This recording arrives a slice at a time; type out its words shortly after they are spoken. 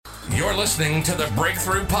You're listening to the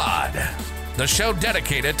Breakthrough Pod, the show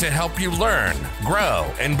dedicated to help you learn, grow,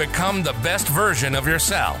 and become the best version of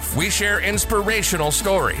yourself. We share inspirational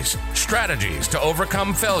stories, strategies to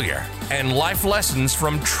overcome failure, and life lessons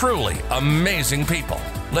from truly amazing people.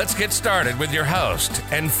 Let's get started with your host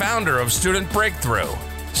and founder of Student Breakthrough,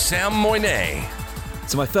 Sam Moynet.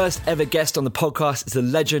 So my first ever guest on the podcast is the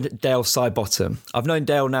legend Dale Sidebottom. I've known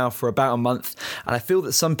Dale now for about a month, and I feel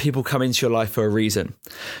that some people come into your life for a reason.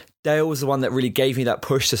 Dale was the one that really gave me that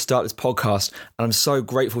push to start this podcast, and I'm so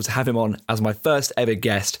grateful to have him on as my first ever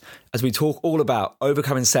guest as we talk all about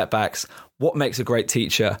overcoming setbacks, what makes a great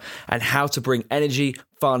teacher, and how to bring energy,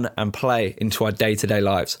 fun, and play into our day-to-day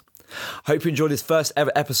lives. Hope you enjoyed this first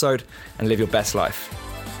ever episode and live your best life.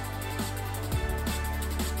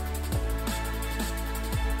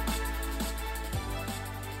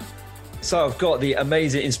 So I've got the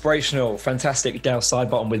amazing, inspirational, fantastic Dale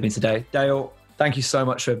Sidebottom with me today. Dale, thank you so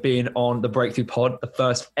much for being on the Breakthrough Pod, the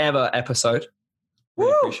first ever episode.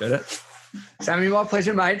 Really appreciate it. Sammy, my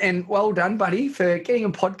pleasure, mate. And well done, buddy, for getting a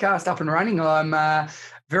podcast up and running. I'm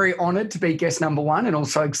very honoured to be guest number one and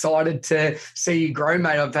also excited to see you grow,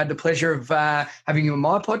 mate. I've had the pleasure of having you on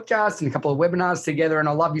my podcast and a couple of webinars together, and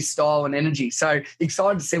I love your style and energy. So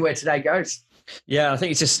excited to see where today goes. Yeah, I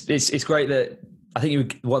think it's great that I think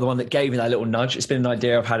you were the one that gave me that little nudge. It's been an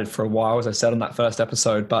idea I've had it for a while, as I said on that first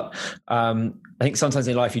episode. But I think sometimes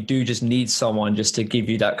in life you do just need someone just to give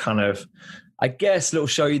you that kind of, I guess, little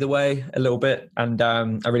show you the way a little bit. And I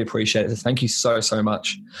really appreciate it. Thank you so, so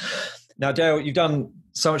much. Now, Dale, you've done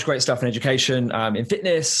so much great stuff in education, in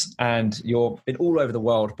fitness, and you've been all over the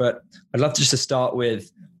world. But I'd love to start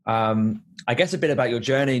with, I guess, a bit about your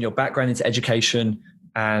journey and your background into education.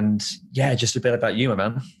 And yeah, just a bit about you, my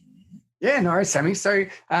man. Yeah, no, Sammy. So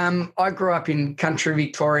I grew up in country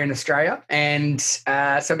Victoria in Australia, and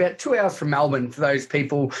so about 2 hours from Melbourne for those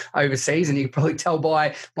people overseas, and you can probably tell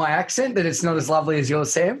by my accent that it's not as lovely as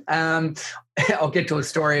yours, Sam. I'll get to a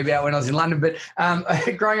story about when I was in London, but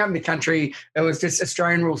growing up in the country, it was just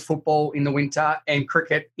Australian rules football in the winter and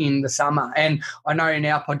cricket in the summer. And I know in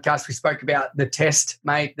our podcast we spoke about the Test,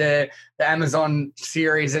 mate, the Amazon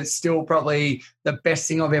series. It's still probably the best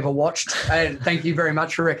thing I've ever watched. Thank you very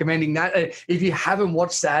much for recommending that. If you haven't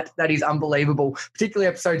watched that, that is unbelievable, particularly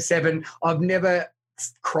episode 7. I've never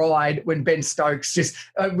cried when Ben Stokes just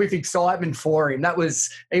with excitement for him. That was,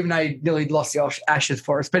 even though he nearly lost the Ashes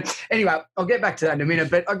for us. But anyway, I'll get back to that in a minute.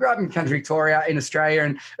 But I grew up in country Victoria in Australia,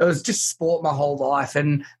 and it was just sport my whole life.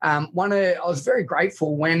 And I was very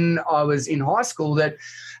grateful when I was in high school that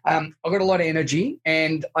I got a lot of energy,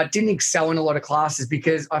 and I didn't excel in a lot of classes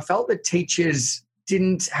because I felt that teachers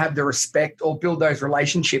didn't have the respect or build those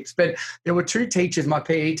relationships. But there were 2 teachers, my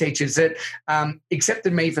PE teachers, that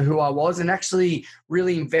accepted me for who I was and actually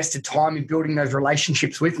really invested time in building those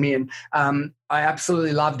relationships with me. And I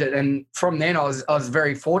absolutely loved it. And from then I was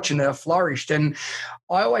very fortunate. I flourished. And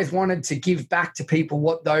I always wanted to give back to people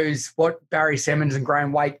what Barry Simmons and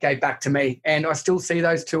Graham Waite gave back to me. And I still see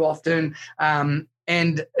those 2 often.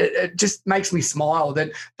 And it just makes me smile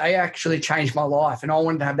that they actually changed my life, and I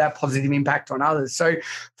wanted to have that positive impact on others. So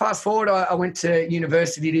fast forward, I went to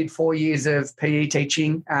university, did 4 years of PE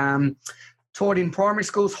teaching, taught in primary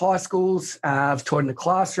schools, high schools. I've taught in the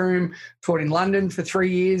classroom, taught in London for 3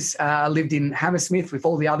 years. I lived in Hammersmith with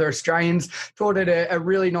all the other Australians, taught at a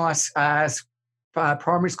really nice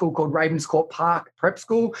primary school called Ravenscourt Park Prep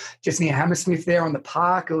School, just near Hammersmith there on the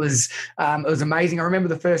park. It was amazing. I remember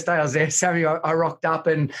the first day I was there, Sammy, I rocked up,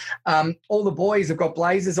 and all the boys have got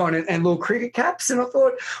blazers on and little cricket caps. And I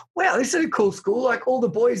thought, wow, this is a cool school. Like, all the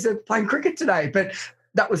boys are playing cricket today. But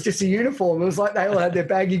that was just a uniform. It was like they all had their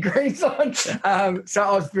baggy greens on. So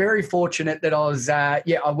I was very fortunate that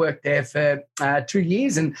I worked there for 2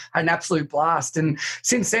 years and had an absolute blast. And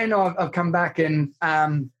since then I've come back and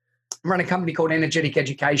run a company called Energetic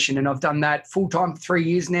Education, and I've done that full-time for 3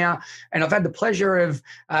 years now. And I've had the pleasure of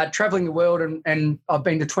traveling the world, and I've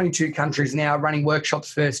been to 22 countries now, running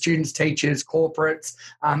workshops for students, teachers, corporates,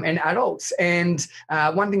 and adults. And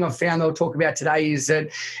one thing I've found that I'll talk about today is that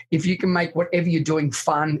if you can make whatever you're doing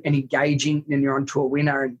fun and engaging, then you're onto a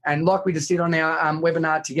winner. And like we just did on our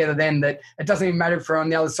webinar together then, that it doesn't even matter if we're on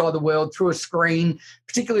the other side of the world through a screen,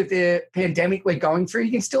 particularly if the pandemic we're going through,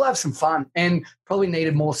 you can still have some fun, and probably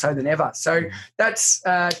needed more so than ever. So that's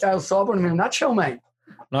Dale Sidebottom in a nutshell, mate.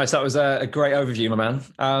 Nice. That was a great overview, my man.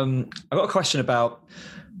 I've got a question about,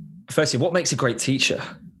 firstly, what makes a great teacher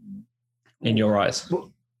in your eyes?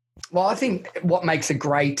 Well, I think what makes a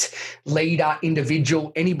great leader,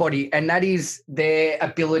 individual, anybody, and that is their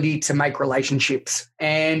ability to make relationships.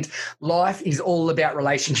 And life is all about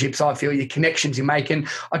relationships, I feel, your connections you make. And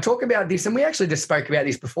I talk about this, and we actually just spoke about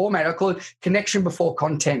this before, mate. I call it connection before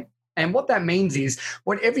content. And what that means is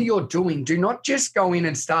whatever you're doing, do not just go in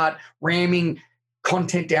and start ramming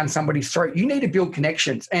content down somebody's throat. You need to build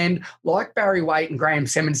connections. And like Barry Waite and Graham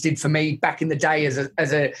Simmons did for me back in the day as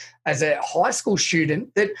a high school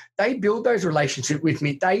student, that they built those relationships with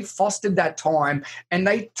me. They fostered that time and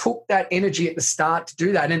they took that energy at the start to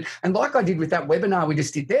do that. And like I did with that webinar we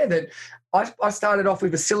just did there, that I started off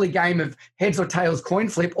with a silly game of heads or tails coin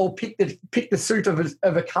flip, or pick the suit of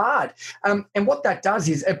a card. And what that does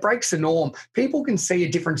is it breaks the norm. People can see a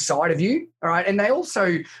different side of you, all right? And they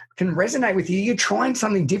also can resonate with you. You're trying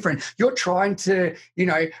something different. You're trying to,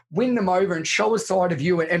 win them over and show a side of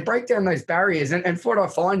you and break down those barriers. And what I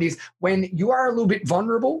find is when you are a little bit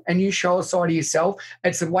vulnerable and you show a side of yourself,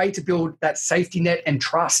 it's a way to build that safety net and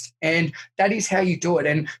trust. And that is how you do it.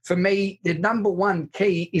 And for me, the number one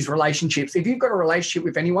key is relationships. If you've got a relationship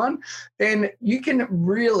with anyone, then you can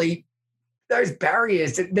really, those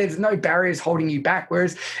barriers, there's no barriers holding you back.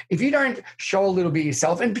 Whereas if you don't show a little bit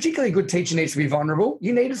yourself, and particularly a good teacher needs to be vulnerable,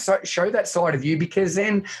 you need to show that side of you, because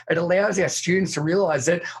then it allows our students to realize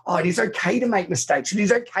that, it is okay to make mistakes. It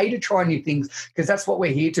is okay to try new things, because that's what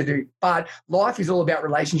we're here to do. But life is all about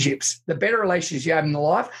relationships. The better relationships you have in the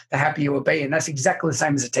life, the happier you will be. And that's exactly the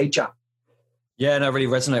same as a teacher. Yeah, and I really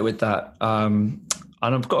resonate with that.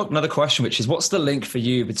 And I've got another question, which is, what's the link for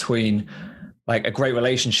you between like a great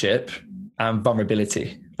relationship and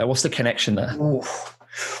vulnerability? Like, what's the connection there? Ooh.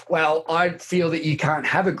 Well, I feel that you can't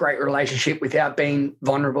have a great relationship without being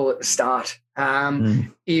vulnerable at the start.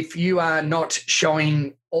 If you are not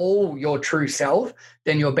showing all your true self,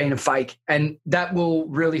 then you're being a fake. And that will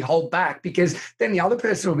really hold back, because then the other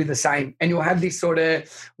person will be the same. And you'll have this sort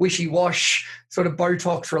of wishy-wash, sort of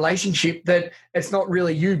Botox relationship that it's not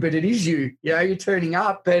really you, but it is you. You're turning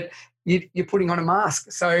up, but you're putting on a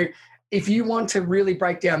mask. So if you want to really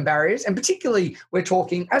break down barriers, and particularly we're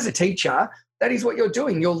talking as a teacher, that is what you're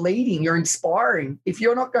doing. You're leading, you're inspiring. If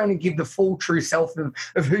you're not going to give the full true self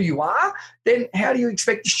of who you are, then how do you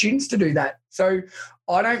expect the students to do that? So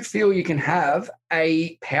I don't feel you can have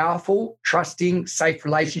a powerful, trusting, safe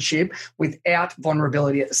relationship without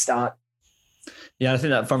vulnerability at the start. Yeah, I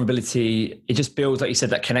think that vulnerability, it just builds, like you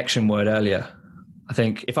said, that connection word earlier. I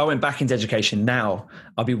think if I went back into education now,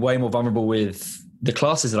 I'd be way more vulnerable with the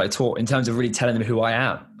classes that I taught in terms of really telling them who I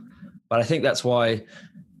am. But I think that's why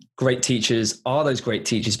great teachers are those great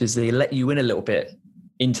teachers, because they let you in a little bit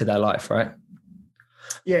into their life, right?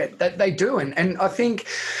 Yeah, they do. And I think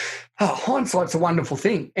hindsight's a wonderful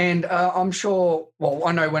thing. And I'm sure,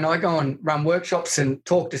 I know when I go and run workshops and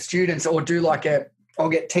talk to students, or do I'll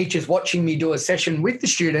get teachers watching me do a session with the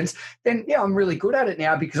students, then I'm really good at it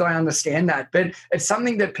now because I understand that. But it's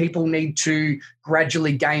something that people need to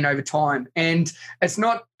gradually gain over time. And it's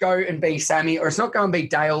not go and be Sammy, or it's not go and be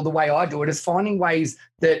Dale the way I do it. It's finding ways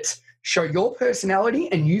that show your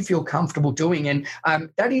personality and you feel comfortable doing. And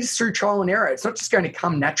that is through trial and error. It's not just going to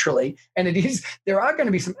come naturally. And there are going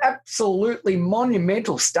to be some absolutely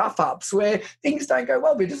monumental stuff ups where things don't go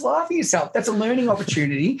well, but just laugh at yourself. That's a learning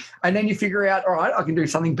opportunity. And then you figure out, all right, I can do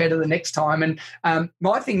something better the next time. And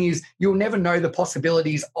my thing is, you'll never know the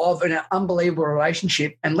possibilities of an unbelievable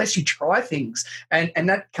relationship unless you try things. And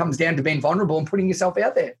that comes down to being vulnerable and putting yourself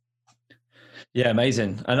out there. Yeah,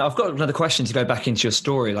 amazing. And I've got another question to go back into your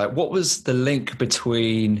story. Like, what was the link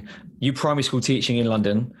between you primary school teaching in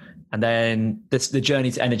London and then the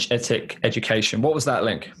journey to energetic education? What was that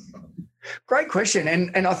link? Great question.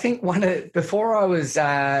 And I think before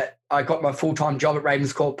I got my full-time job at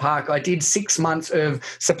Ravenscourt Park, I did 6 months of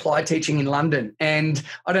supply teaching in London. And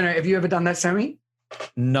I don't know, have you ever done that, Sammy?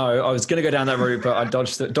 No, I was going to go down that route, but I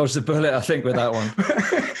dodged the bullet, I think, with that one.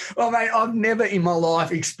 Well, mate, I've never in my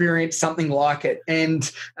life experienced something like it. And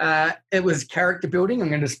it was character building. I'm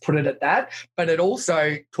going to just put it at that. But it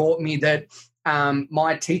also taught me that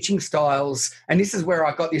my teaching styles, and this is where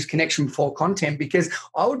I got this connection before content, because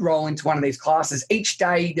I would roll into one of these classes. Each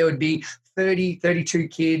day there would be 30, 32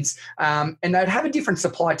 kids, and they'd have a different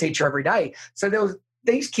supply teacher every day. So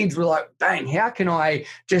these kids were like, bang, how can I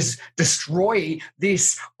just destroy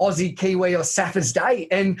this Aussie, Kiwi or Saffers day?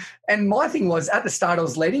 And my thing was, at the start, I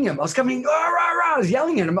was leading them. I was coming, rah, rah, rah, I was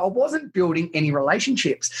yelling at them. I wasn't building any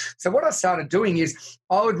relationships. So what I started doing is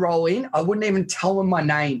I would roll in. I wouldn't even tell them my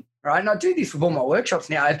name. right? And I do this with all my workshops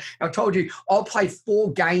now. I told you I'll play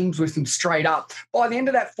 4 games with them straight up. By the end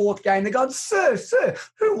of that 4th game, they go, sir,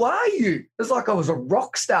 who are you? It's like I was a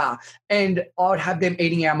rock star. And I would have them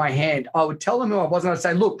eating out of my hand. I would tell them who I was, and I'd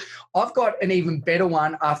say, look, I've got an even better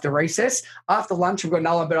one after recess. After lunch, I've got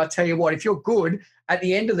another one. But I tell you what, if you're good, at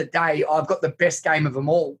the end of the day, I've got the best game of them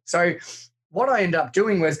all. So what I ended up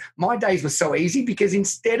doing was my days were so easy because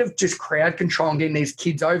instead of just crowd control and getting these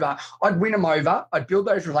kids over, I'd win them over, I'd build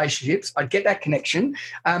those relationships, I'd get that connection.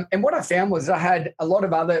 And what I found was I had a lot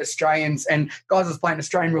of other Australians and guys I was playing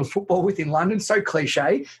Australian rules football with in London, so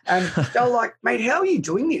cliche. And they were like, mate, how are you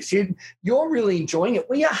doing this? You're really enjoying it.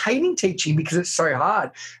 We are hating teaching because it's so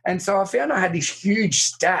hard. And so I found I had this huge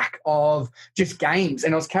stack of just games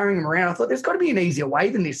and I was carrying them around. I thought there's got to be an easier way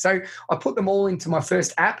than this. So I put them all into my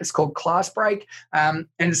first app. It's called Class Break. And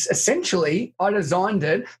essentially, I designed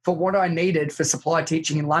it for what I needed for supply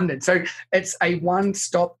teaching in London. So it's a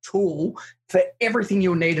one-stop tool for everything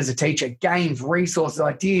you'll need as a teacher: games, resources,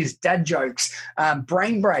 ideas, dad jokes,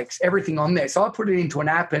 brain breaks, everything on there. So I put it into an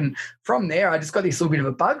app, and from there, I just got this little bit of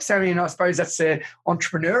a bug. So, I suppose that's the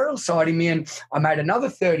entrepreneurial side of me, and I made another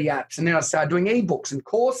 30 apps, and then I started doing ebooks and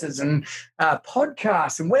courses and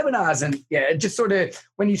podcasts and webinars, and just sort of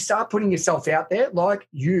when you start putting yourself out there, like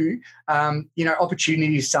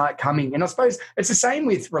opportunities start coming. And I suppose it's the same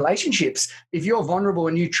with relationships. If you're vulnerable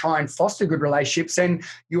and you try and foster good relationships, then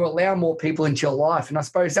you allow more people into your life. And I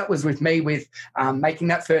suppose that was with me with making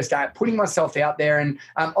that first app, putting myself out there. And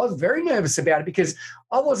I was very nervous about it because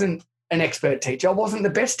I wasn't an expert teacher. I wasn't the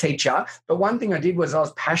best teacher, but one thing I did was I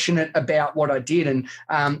was passionate about what I did. And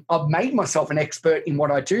I've made myself an expert in what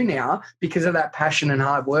I do now because of that passion and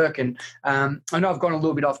hard work. And I know I've gone a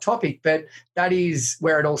little bit off topic, but that is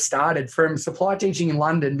where it all started, from supply teaching in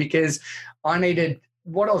London, because I needed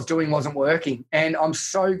what I was doing wasn't working. And I'm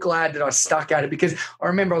so glad that I stuck at it, because I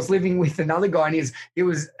remember I was living with another guy and he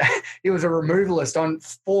was a removalist on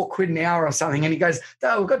 £4 an hour or something. And he goes,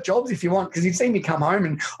 "Oh, we've got jobs if you want," because he'd seen me come home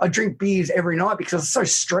and I drink beers every night because I was so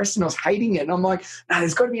stressed and I was hating it. And I'm like, no,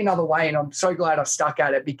 there's got to be another way. And I'm so glad I stuck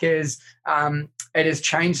at it, because it has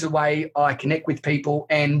changed the way I connect with people.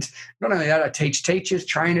 And not only that, I teach teachers,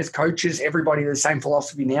 trainers, coaches, everybody the same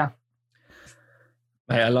philosophy now.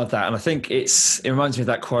 Hey, I love that. And I think it reminds me of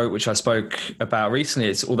that quote, which I spoke about recently.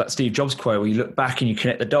 It's all that Steve Jobs quote where you look back and you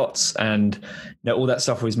connect the dots, and all that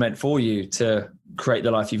stuff was meant for you to create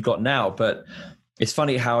the life you've got now. But it's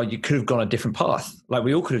funny how you could have gone a different path. Like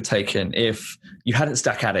we all could have taken if you hadn't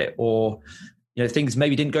stuck at it, or, things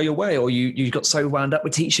maybe didn't go your way, or you got so wound up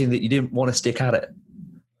with teaching that you didn't want to stick at it.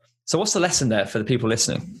 So what's the lesson there for the people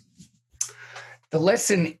listening? The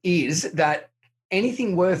lesson is that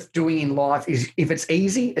anything worth doing in life is, if it's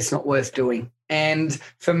easy, it's not worth doing. And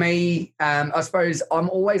for me, I suppose I'm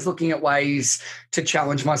always looking at ways to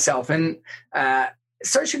challenge myself, and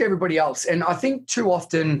so should everybody else. And I think too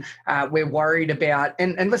often we're worried about,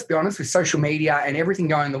 and let's be honest, with social media and everything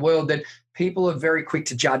going in the world, that people are very quick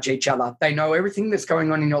to judge each other. They know everything that's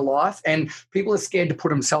going on in your life, and people are scared to put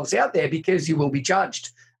themselves out there because you will be judged.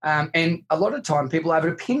 And a lot of time people have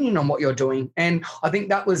an opinion on what you're doing. And I think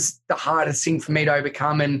that was the hardest thing for me to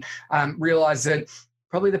overcome, and realize that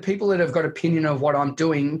probably the people that have got opinion of what I'm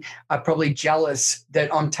doing are probably jealous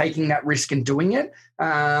that I'm taking that risk and doing it.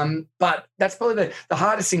 But that's probably the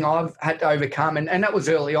hardest thing I've had to overcome. And that was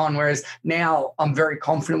early on, whereas now I'm very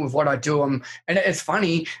confident with what I do. And it's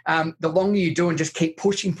funny, the longer you do and just keep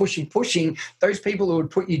pushing, those people who would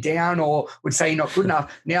put you down or would say you're not good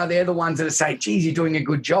enough, now they're the ones that are saying, geez, you're doing a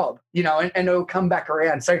good job, and it'll come back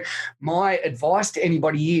around. So my advice to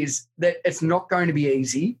anybody is that it's not going to be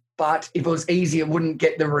easy. But if it was easy, it wouldn't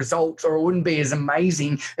get the results, or it wouldn't be as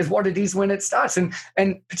amazing as what it is when it starts. And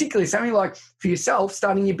particularly something like for yourself,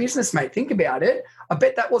 starting your business, mate, think about it. I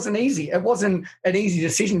bet that wasn't easy. It wasn't an easy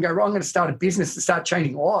decision to go, right, I'm going to start a business and start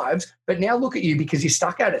changing lives. But now look at you, because you're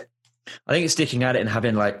stuck at it. I think it's sticking at it and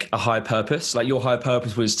having like a high purpose. Like your high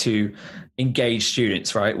purpose was to engage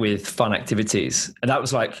students, right, with fun activities. And that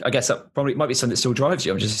was like, I guess that probably might be something that still drives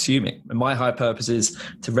you. I'm just assuming. And my high purpose is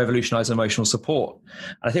to revolutionize emotional support.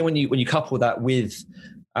 And I think when you couple that with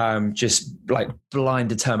just like blind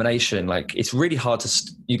determination, like it's really hard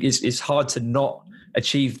it's hard to not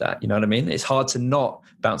achieve that. You know what I mean? It's hard to not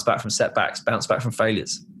bounce back from setbacks, bounce back from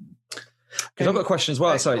failures. Because I've got a question as well.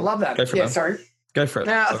 I love that. Go for it, man. Sorry. Go for it.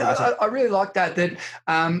 Now, I really like that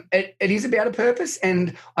it is about a purpose.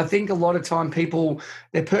 And I think a lot of time people,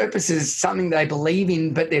 their purpose is something they believe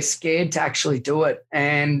in, but they're scared to actually do it.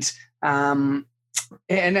 And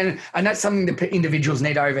And that's something that individuals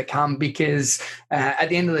need to overcome, because at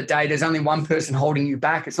the end of the day, there's only one person holding you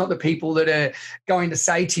back. It's not the people that are going to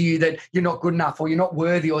say to you that you're not good enough or you're not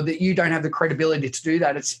worthy or that you don't have the credibility to do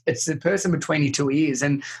that. It's the person between your two ears.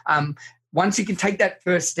 And once you can take that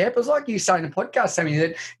first step, it was like you saying in the podcast, Sammy,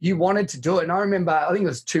 that you wanted to do it. And I remember, I think it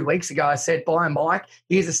was 2 weeks ago, I said, buy a mic,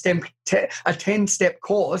 here's a 10-step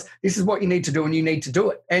course. This is what you need to do and you need to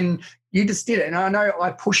do it. And you just did it. And I know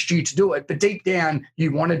I pushed you to do it, but deep down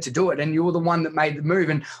you wanted to do it and you were the one that made the move.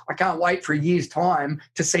 And I can't wait for a year's time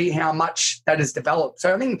to see how much that has developed.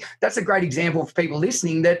 So I think that's a great example for people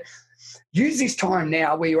listening, that use this time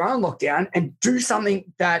now where you're on lockdown and do something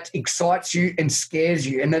that excites you and scares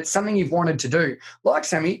you, and that's something you've wanted to do. Like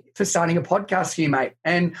Sammy, for starting a podcast for you, mate.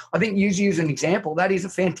 And I think use you as an example. That is a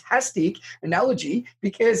fantastic analogy,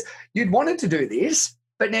 because you'd wanted to do this,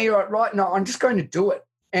 but now you're like, right, no, I'm just going to do it.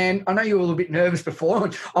 And I know you were a little bit nervous before.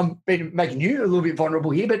 I'm been making you a little bit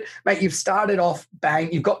vulnerable here, but mate, you've started off bang,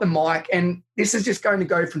 you've got the mic, and this is just going to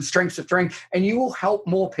go from strength to strength, and you will help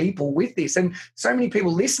more people with this. And so many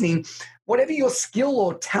people listening, whatever your skill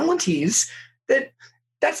or talent is,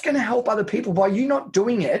 that's going to help other people by you not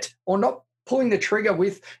doing it or not pulling the trigger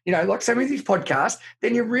with, like some of these podcasts,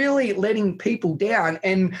 then you're really letting people down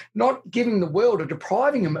and not giving the world or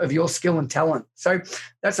depriving them of your skill and talent. So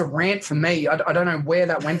that's a rant for me. I don't know where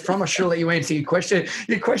that went from. I should let you answer your question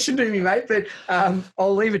to me, mate, but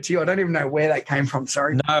I'll leave it to you. I don't even know where that came from.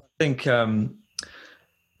 Sorry. No, I think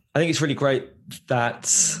it's really great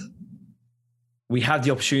that we have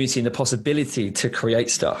the opportunity and the possibility to create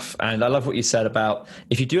stuff. And I love what you said about,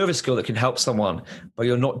 if you do have a skill that can help someone, but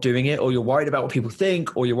you're not doing it, or you're worried about what people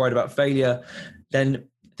think, or you're worried about failure, then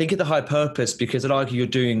think of the high purpose, because I'd argue you're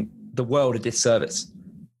doing the world a disservice.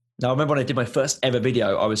 Now, I remember when I did my first ever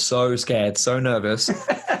video, I was so scared, so nervous,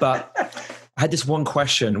 but I had this one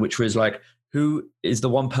question, which was like, who is the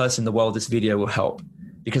one person in the world this video will help?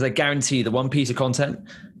 Because I guarantee the one piece of content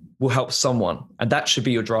will help someone. And that should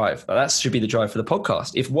be your drive. That should be the drive for the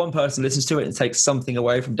podcast. If one person listens to it and takes something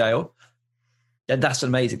away from Dale, then that's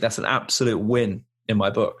amazing. That's an absolute win in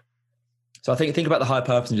my book. So I think about the high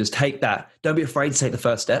purpose and just take that. Don't be afraid to take the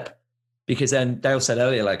first step, because then Dale said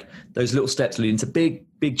earlier, like those little steps lead into big,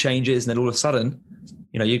 big changes. And then all of a sudden,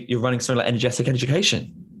 you're running something like energetic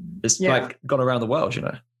education. It's like gone around the world,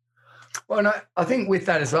 Well, and I think with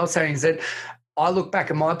that as well, saying is that I look back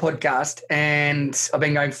at my podcast, and I've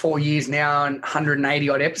been going 4 years now and 180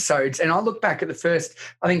 odd episodes. And I look back at the first,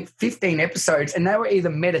 I think 15 episodes, and they were either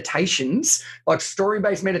meditations, like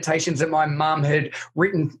story-based meditations that my mum had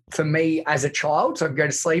written for me as a child, so I could go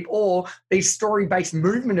to sleep, or these story-based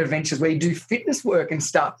movement adventures where you do fitness work and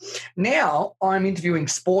stuff. Now I'm interviewing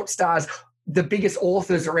sports stars, the biggest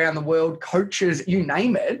authors around the world, coaches, you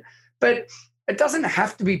name it. But it doesn't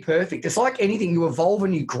have to be perfect. It's like anything, you evolve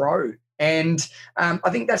and you grow. And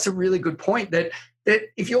I think that's a really good point, that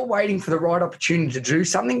if you're waiting for the right opportunity to do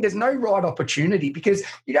something, there's no right opportunity, because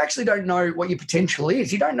you actually don't know what your potential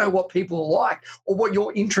is. You don't know what people are like or what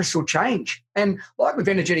your interests will change. And like with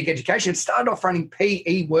energetic education, it started off running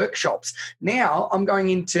PE workshops. Now I'm going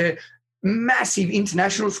into massive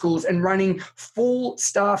international schools and running full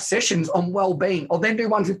staff sessions on well-being. I'll then do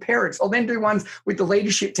ones with parents. I'll then do ones with the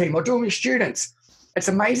leadership team. I'll do them with students. It's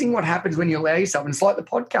amazing what happens when you allow yourself. And it's like the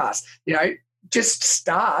podcast, just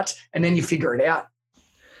start and then you figure it out.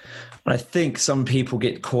 I think some people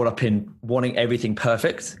get caught up in wanting everything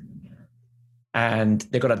perfect, and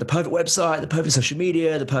they've got to have the perfect website, the perfect social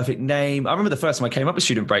media, the perfect name. I remember the first time I came up with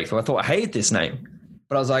Student Breakthrough, I thought I hated this name,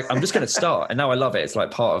 but I was like, I'm just going to start. And now I love it. It's like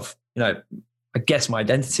part of, I guess my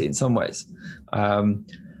identity in some ways.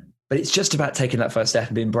 But it's just about taking that first step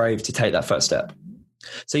and being brave to take that first step.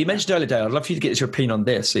 So you mentioned earlier, Dale, I'd love for you to get your opinion on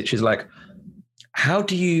this, which is like, how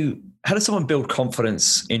does someone build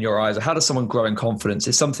confidence in your eyes? Or how does someone grow in confidence?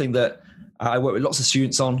 It's something that I work with lots of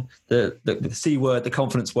students on, the C word, the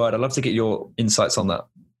confidence word. I'd love to get your insights on that.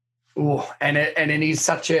 Oh, and it is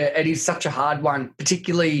such a hard one,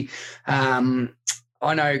 particularly,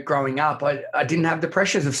 I know growing up, I didn't have the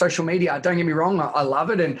pressures of social media. Don't get me wrong, I love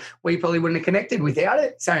it, and we probably wouldn't have connected without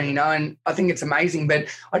it. So, and I think it's amazing. But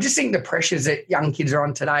I just think the pressures that young kids are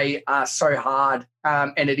on today are so hard,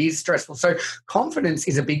 and it is stressful. So confidence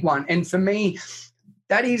is a big one. And for me,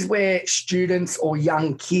 that is where students or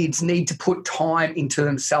young kids need to put time into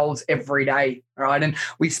themselves every day, right? And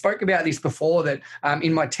we spoke about this before, that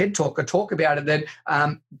in my TED Talk, I talk about it,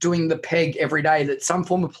 that doing the PEG every day, that some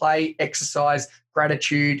form of play, exercise,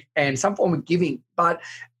 gratitude, and some form of giving. But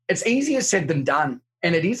it's easier said than done,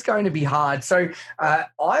 and it is going to be hard. So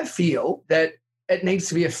I feel that it needs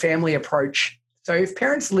to be a family approach. So if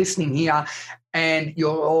parents listening here, and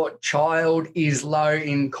your child is low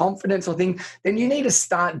in confidence or things, then you need to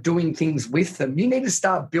start doing things with them. You need to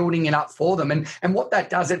start building it up for them. And what that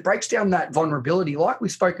does, it breaks down that vulnerability, like we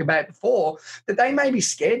spoke about before, that they may be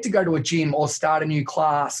scared to go to a gym or start a new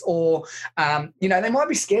class, or, they might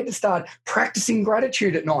be scared to start practicing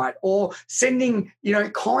gratitude at night or sending,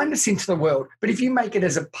 kindness into the world. But if you make it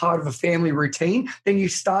as a part of a family routine, then you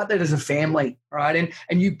start that as a family, right?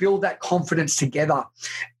 And you build that confidence together.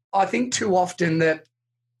 I think too often that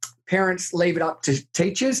parents leave it up to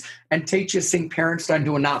teachers, and teachers think parents don't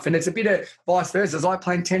do enough. And it's a bit of vice versa. It's like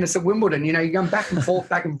playing tennis at Wimbledon. You're going back and forth,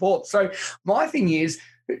 back and forth. So my thing is,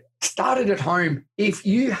 start it at home. If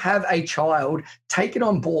you have a child, take it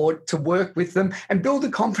on board to work with them and build the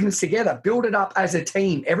confidence together. Build it up as a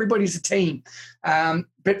team. Everybody's a team.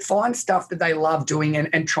 But find stuff that they love doing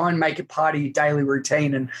and try and make it part of your daily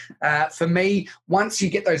routine. And for me, once you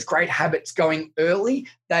get those great habits going early,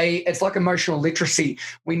 it's like emotional literacy.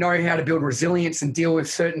 We know how to build resilience and deal with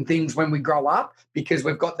certain things when we grow up, because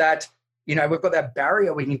we've got that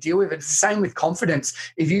barrier we can deal with. It's the same with confidence.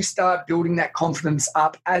 If you start building that confidence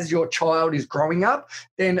up as your child is growing up,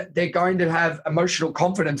 then they're going to have emotional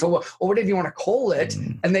confidence, or whatever you want to call it,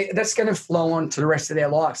 and that's going to flow on to the rest of their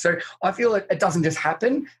life. So I feel it doesn't just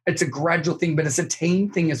happen. It's a gradual thing, but it's a team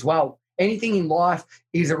thing as well. Anything in life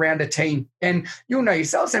is around a team. And you'll know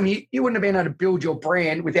yourself, Sam, you wouldn't have been able to build your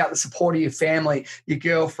brand without the support of your family, your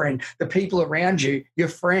girlfriend, the people around you, your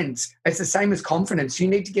friends. It's the same as confidence. You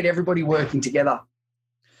need to get everybody working together.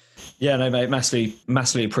 Yeah, no, mate,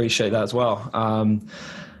 massively appreciate that as well.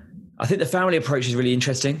 I think the family approach is really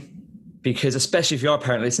interesting, because especially if you're a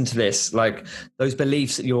parent, listen to this, like those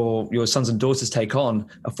beliefs that your sons and daughters take on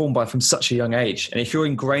are formed from such a young age. And if you're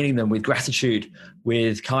ingraining them with gratitude,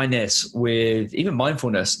 with kindness, with even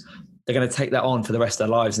mindfulness, they're going to take that on for the rest of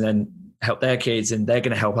their lives and then help their kids, and they're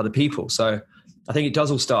going to help other people. So I think it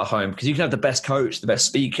does all start home, because you can have the best coach, the best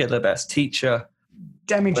speaker, the best teacher.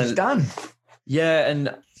 Damage is done. Yeah.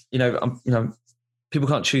 And, people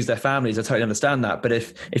can't choose their families. I totally understand that. But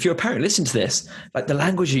if you're a parent, listen to this. Like, the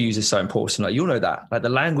language you use is so important. Like, you'll know that. Like, the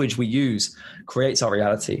language we use creates our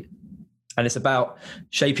reality. And it's about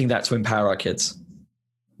shaping that to empower our kids.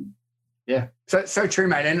 Yeah. So true,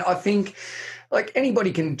 mate. And I think like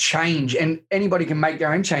anybody can change and anybody can make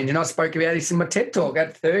their own change. And I spoke about this in my TED Talk.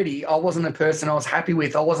 At 30, I wasn't a person I was happy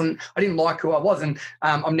with. I didn't like who I was. And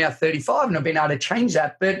I'm now 35 and I've been able to change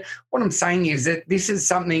that. But what I'm saying is that this is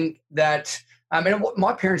something that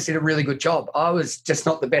my parents did a really good job. I was just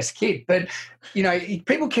not the best kid. But,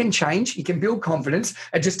 people can change. You can build confidence.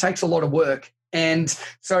 It just takes a lot of work. And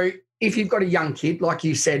so if you've got a young kid, like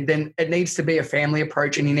you said, then it needs to be a family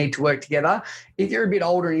approach and you need to work together. If you're a bit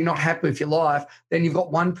older and you're not happy with your life, then you've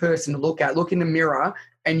got one person to look at, look in the mirror,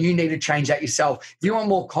 and you need to change that yourself. If you want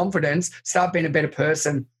more confidence, start being a better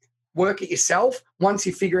person. Work it yourself. Once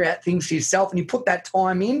you figure out things for yourself and you put that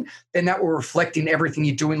time in, then that will reflect in everything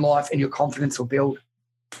you do in life and your confidence will build.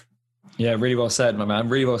 Yeah, really well said, my man.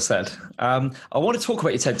 Really well said. I want to talk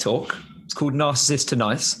about your TED Talk. It's called Narcissist to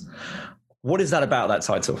Nice. What is that about, that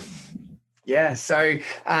title? Yeah, so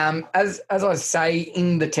as I say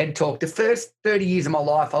in the TED Talk, the first 30 years of my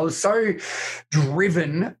life, I was so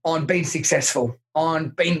driven on being successful, on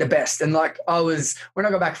being the best. And like when I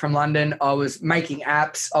got back from London, I was making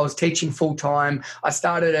apps, I was teaching full time. I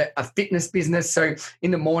started a fitness business. So in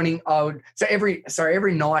the morning, every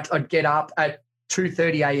night I'd get up at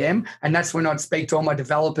 2:30 a.m. and that's when I'd speak to all my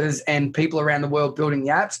developers and people around the world building the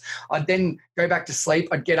apps. I'd then go back to sleep.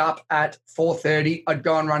 I'd get up at 4:30. I'd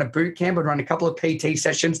go and run a boot camp. I'd run a couple of PT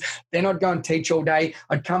sessions. Then I'd go and teach all day.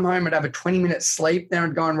 I'd come home. I'd have a 20-minute sleep. Then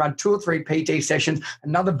I'd go and run 2 or 3 PT sessions,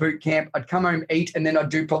 another boot camp. I'd come home, eat, and then I'd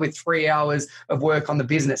do probably 3 hours of work on the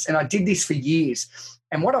business. And I did this for years.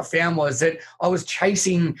 And what I found was that I was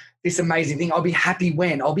chasing this amazing thing. I'll be happy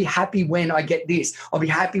when I get this. I'll be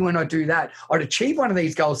happy when I do that. I'd achieve one of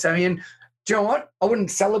these goals, Sammy, and do you know what? I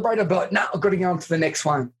wouldn't celebrate it, but no, I've got to go on to the next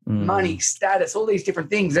one. Money, status, all these different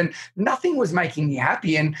things. And nothing was making me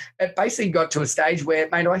happy. And it basically got to a stage where,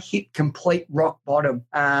 mate, I hit complete rock bottom.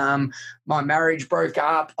 My marriage broke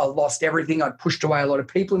up. I lost everything. I'd pushed away a lot of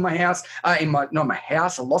people in my house, not my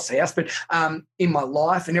house, I lost the house, but in my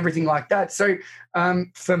life and everything like that. So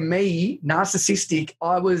for me, narcissistic,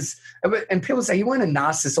 and people say, you weren't a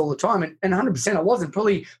narcissist all the time. And 100% I wasn't.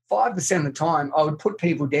 Probably 5% of the time I would put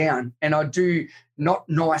people down and I'd do not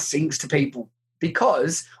nice things to people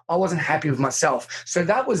because I wasn't happy with myself. So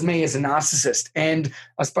that was me as a narcissist. And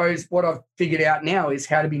I suppose what I've figured out now is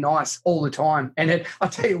how to be nice all the time. And I'll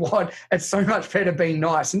tell you what, it's so much better being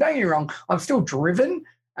nice. And don't get me wrong, I'm still driven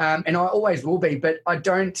and I always will be, but I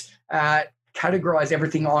don't categorize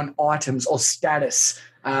everything on items or status,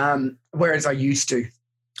 whereas I used to.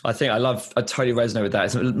 I totally resonate with that.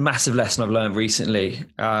 It's a massive lesson I've learned recently,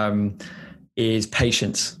 is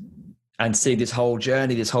patience, and see this whole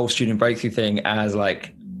journey, this whole student breakthrough thing as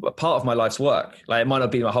like a part of my life's work. Like, it might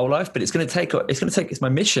not be my whole life, but it's my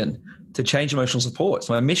mission to change emotional support. It's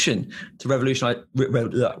my mission to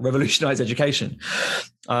revolutionize education.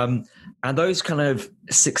 And those kind of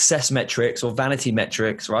success metrics or vanity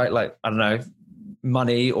metrics, right? Like, I don't know,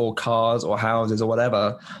 money or cars or houses or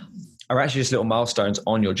whatever, are actually just little milestones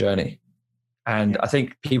on your journey. And I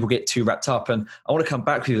think people get too wrapped up. And I want to come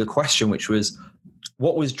back to the question, which was,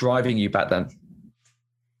 what was driving you back then?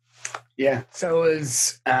 Yeah. So it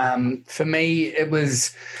was, for me, it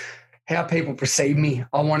was how people perceive me.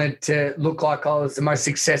 I wanted to look like I was the most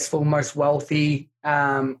successful, most wealthy.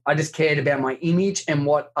 I just cared about my image and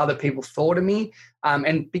what other people thought of me.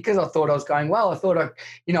 And because I thought I was going well, I thought I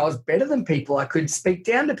was better than people. I could speak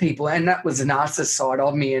down to people, and that was the narcissist side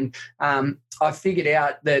of me. And I figured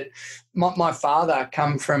out that my father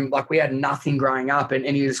come from, like, we had nothing growing up, and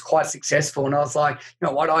he was quite successful. And I was like, you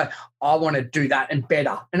know what, I want to do that and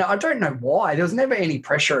better. And I don't know why. There was never any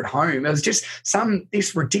pressure at home. It was just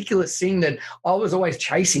this ridiculous thing that I was always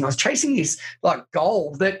chasing. I was chasing this like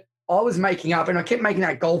goal that I was making up, and I kept making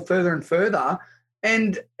that goal further and further.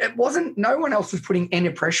 And it wasn't, no one else was putting any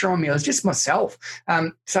pressure on me. It was just myself.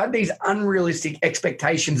 So I had these unrealistic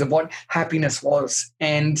expectations of what happiness was.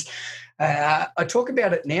 And I talk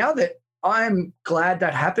about it now that I'm glad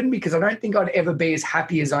that happened, because I don't think I'd ever be as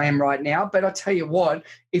happy as I am right now. But I tell you what,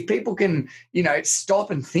 if people can,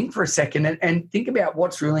 stop and think for a second and think about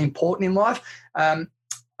what's really important in life,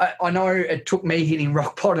 I know it took me hitting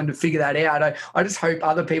rock bottom to figure that out. I just hope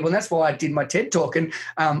other people, and that's why I did my TED Talk. And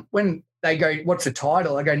when they go, what's the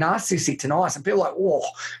title? I go, Narcissistic to Nice. And people are like, whoa,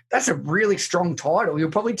 that's a really strong title.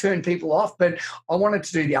 You'll probably turn people off. But I wanted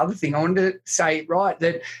to do the other thing. I wanted to say, right,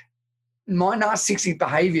 that my narcissistic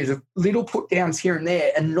behaviors of little put downs here and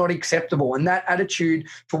there are not acceptable. And that attitude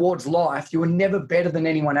towards life, you were never better than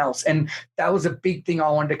anyone else. And that was a big thing I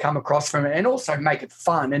wanted to come across from it, and also make it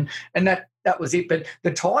fun. And that was it. But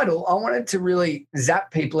the title, I wanted to really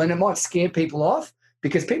zap people, and it might scare people off,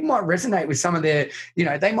 because people might resonate with some of their,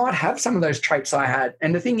 they might have some of those traits I had.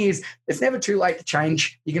 And the thing is, it's never too late to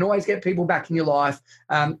change. You can always get people back in your life.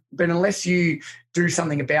 But unless you do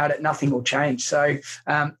something about it, nothing will change. So,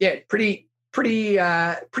 pretty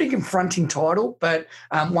confronting title, but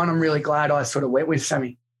one I'm really glad I sort of went with,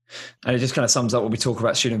 Sammy. And it just kind of sums up what we talk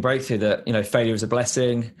about student breakthrough, that, failure is a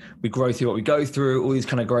blessing. We grow through what we go through, all these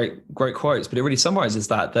kind of great quotes. But it really summarizes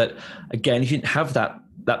that again, if you didn't have that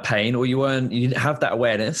pain, or you didn't have that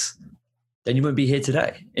awareness, then you wouldn't be here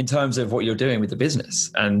today in terms of what you're doing with the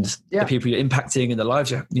business and the people you're impacting and the lives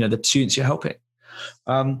the students you're helping.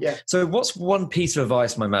 So what's one piece of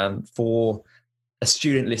advice, my man, for a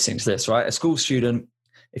student listening to this, right? A school student,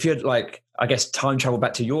 if you had, I guess, time travel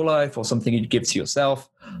back to your life, or something you'd give to yourself,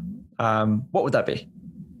 what would that be?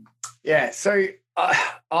 Yeah. So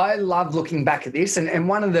I love looking back at this. And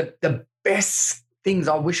one of the best things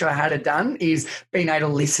I wish I had done is being able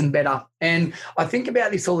to listen better. And I think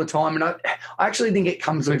about this all the time. And I actually think it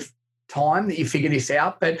comes with time that you figure this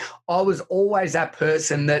out. But I was always that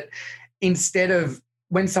person that, instead of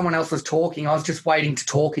when someone else was talking, I was just waiting to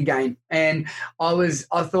talk again. And I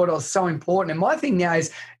thought I was so important. And my thing now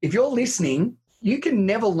is, if you're listening, you can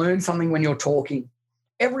never learn something when you're talking.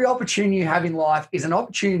 Every opportunity you have in life is an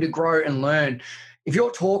opportunity to grow and learn. If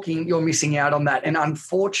you're talking, you're missing out on that. And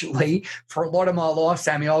unfortunately, for a lot of my life,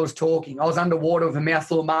 Sammy, I was talking. I was underwater with a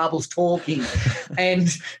mouthful of marbles talking. And,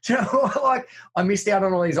 I missed out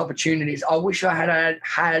on all these opportunities. I wish I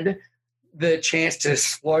had the chance to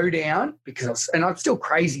slow down, because I'm still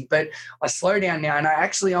crazy, but I slow down now, and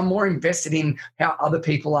I'm more invested in how other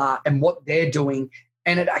people are and what they're doing.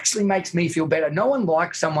 And it actually makes me feel better. No one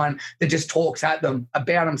likes someone that just talks at them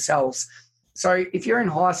about themselves. So if you're in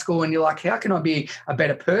high school and you're like, how can I be a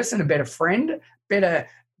better person, a better friend, better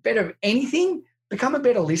anything? Become a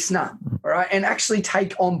better listener, all right? And actually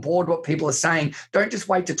take on board what people are saying. Don't just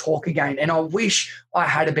wait to talk again. And I wish I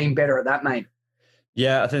had been better at that, mate.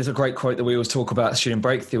 Yeah, I think it's a great quote that we always talk about student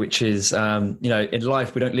breakthrough, which is, in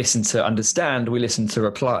life, we don't listen to understand, we listen to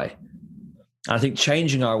reply. And I think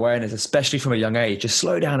changing our awareness, especially from a young age, just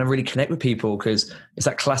slow down and really connect with people, because it's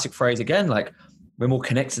that classic phrase again, like, we're more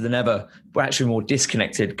connected than ever. We're actually more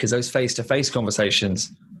disconnected, because those face-to-face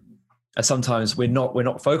conversations are sometimes we're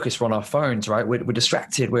not focused. We're on our phones, right? We're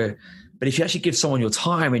distracted. But if you actually give someone your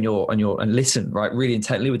time and listen, right, really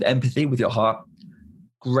intently, with empathy, with your heart,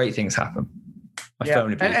 great things happen. I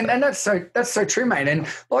firmly believe and that's so true, mate. And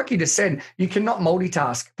like you just said, you cannot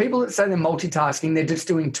multitask. People that say they're multitasking, they're just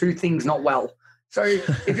doing two things not well. So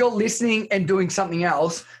if you're listening and doing something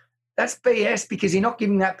else, that's BS, because you're not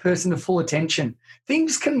giving that person the full attention.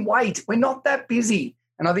 Things can wait. We're not that busy.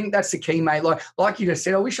 And I think that's the key, mate. Like you just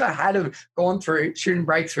said, I wish I had have gone through Student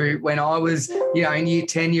Breakthrough when I was, in year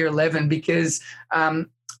 10, year 11, because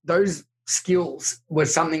those skills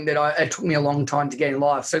was something that it took me a long time to get in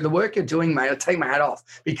life. So the work you're doing, mate, I take my hat off,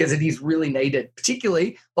 because it is really needed,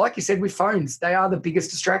 particularly, like you said, with phones. They are the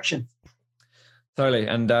biggest distraction. Totally.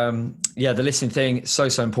 And the listening thing, so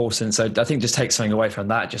important. So I think just take something away from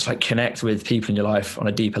that, just like connect with people in your life on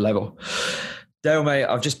a deeper level. Dale, mate,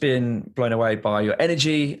 I've just been blown away by your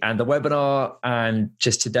energy and the webinar, and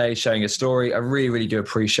just today sharing your story. I really, really do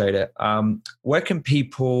appreciate it. Where can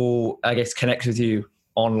people, I guess, connect with you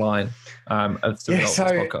online of the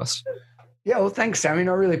podcast? Yeah, well, thanks, Sammy.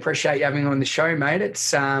 I really appreciate you having me on the show, mate.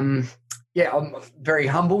 It's I'm very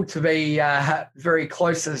humbled to be very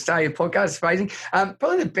close to the start of your podcast. It's amazing.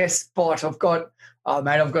 Probably the best spot I've got. Oh,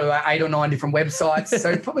 mate, I've got about 8 or 9 different websites.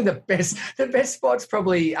 So probably the best spot's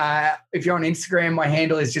probably if you're on Instagram, my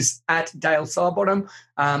handle is just @DaleSidebottom,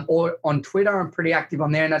 or on Twitter, I'm pretty active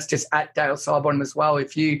on there, and that's just @DaleSidebottom as well.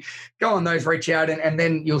 If you go on those, reach out, and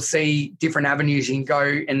then you'll see different avenues you can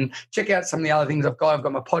go and check out some of the other things I've got. I've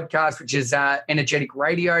got my podcast, which is Energetic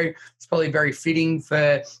Radio. It's probably very fitting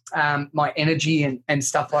for my energy and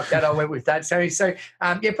stuff like that. I went with that. So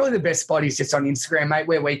probably the best spot is just on Instagram, mate,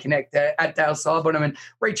 where we connect @DaleSidebottom, and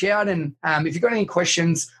reach out. And if you've got any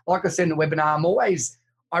questions, like I said in the webinar,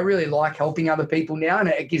 I really like helping other people now, and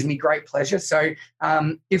it gives me great pleasure. So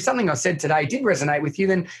if something I said today did resonate with you,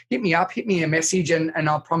 then hit me a message, and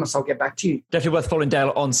I promise I'll get back to you. Definitely worth following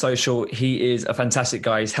Dale on social. He is a fantastic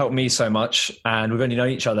guy. He's helped me so much, and we've only known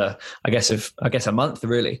each other, I guess a month,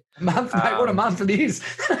 really. A month, mate. What a month it is.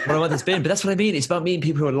 What a month it's been. But that's what I mean. It's about meeting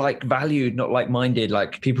people who are like-valued, not like-minded,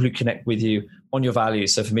 like people who connect with you on your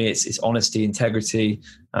values. So for me, it's honesty, integrity,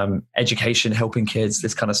 education, helping kids,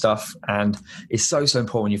 this kind of stuff. And it's so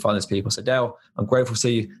important when you find those people. So Dale, I'm grateful to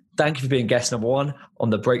you. Thank you for being guest number 1 on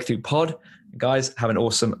the Breakthrough Pod. Guys, have an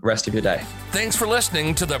awesome rest of your day. Thanks for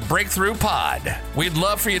listening to the Breakthrough Pod. We'd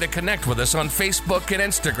love for you to connect with us on Facebook and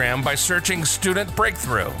Instagram by searching Student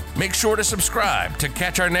Breakthrough. Make sure to subscribe to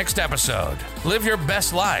catch our next episode. Live your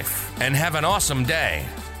best life and have an awesome day.